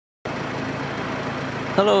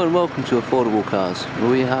Hello and welcome to Affordable Cars.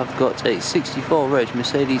 We have got a 64 reg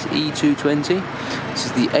Mercedes E220. This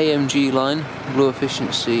is the AMG line, low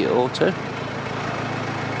efficiency auto. You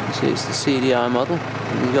see it's the CDI model.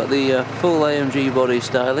 You've got the full AMG body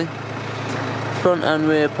styling, front and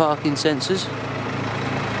rear parking sensors.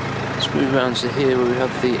 Let's move around to here where we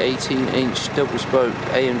have the 18-inch double spoke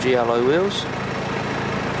AMG alloy wheels.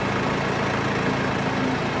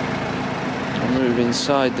 Move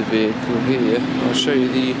inside the vehicle here. I'll show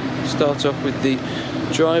you start off with the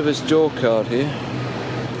driver's door card here.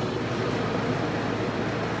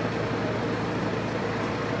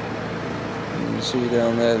 You can see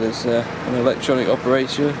down there there's an electronic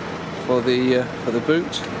operator for the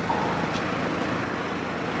boot.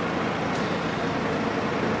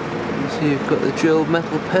 You see you've got the drilled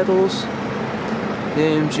metal pedals, the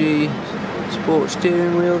AMG sport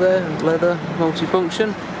steering wheel there, leather,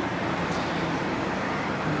 multifunction.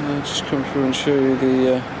 I'll just come through and show you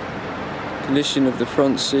the condition of the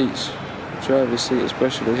front seats, driver's seat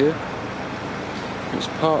especially here. It's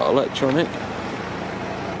part electronic,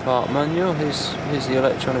 part manual. Here's the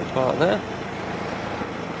electronic part there.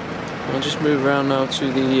 I'll just move around now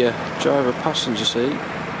to the driver passenger seat.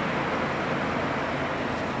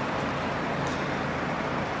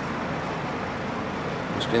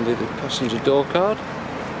 I'm just going to do the passenger door card.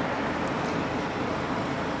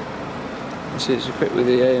 See, it's equipped with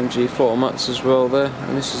the AMG floor mats as well there,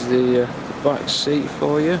 and this is the back seat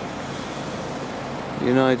for you. Give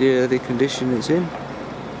you an idea of the condition it's in.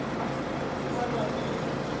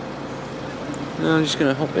 Now I'm just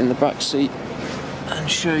going to hop in the back seat and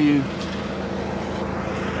show you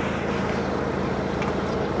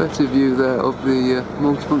a better view there of the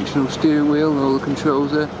multifunctional steering wheel and all the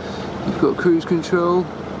controls there. You've got cruise control,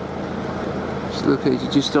 it's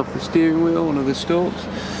located just off the steering wheel, one of the stalks.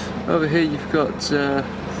 Over here you've got the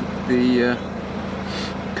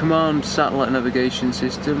command satellite navigation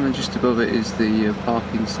system, and just above it is the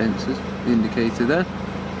parking sensors, the indicator there.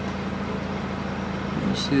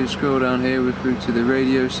 You see, scroll down here, we're through to the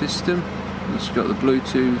radio system. It's got the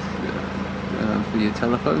Bluetooth for your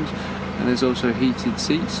telephones, and there's also heated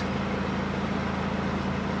seats.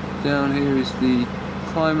 Down here is the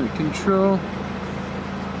climate control.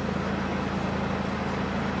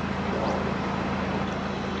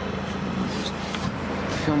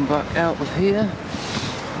 Come back out of here.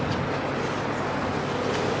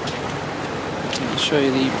 I'll show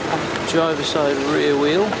you the driver side rear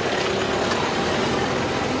wheel.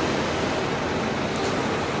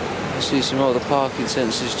 You see some of the parking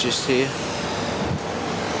sensors just here.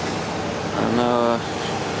 And now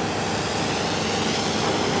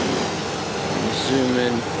zoom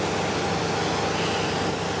in.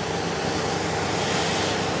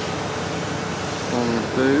 On the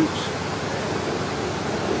boot.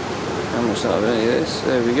 How much out of any of this?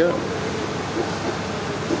 There we go.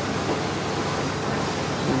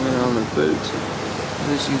 And then on the boot,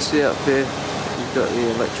 and as you can see up here, you've got the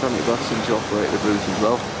electronic button to operate the boot as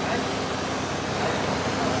well.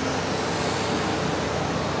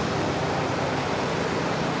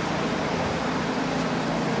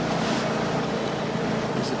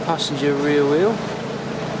 There's the passenger rear wheel.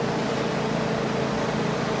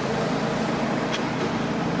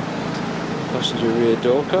 Passenger rear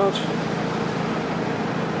door card.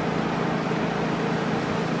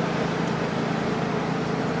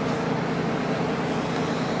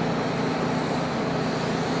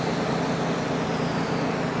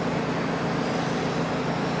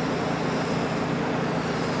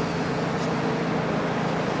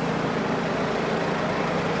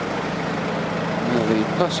 Now the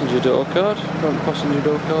passenger door card, front passenger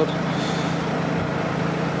door card.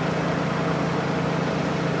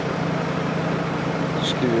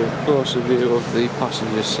 Give you a closer view of the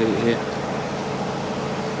passenger seat here.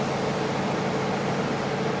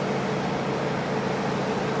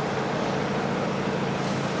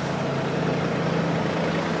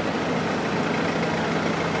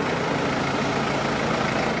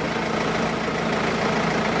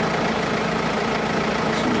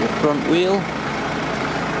 This is your front wheel,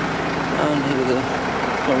 and here we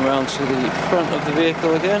come round to the front of the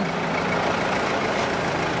vehicle again.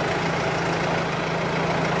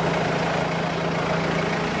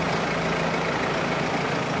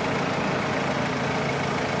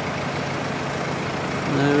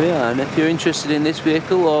 There we are, and if you're interested in this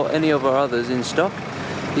vehicle or any of our others in stock,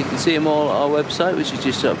 you can see them all at our website, which is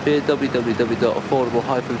just up here,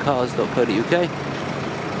 www.affordable-cars.co.uk.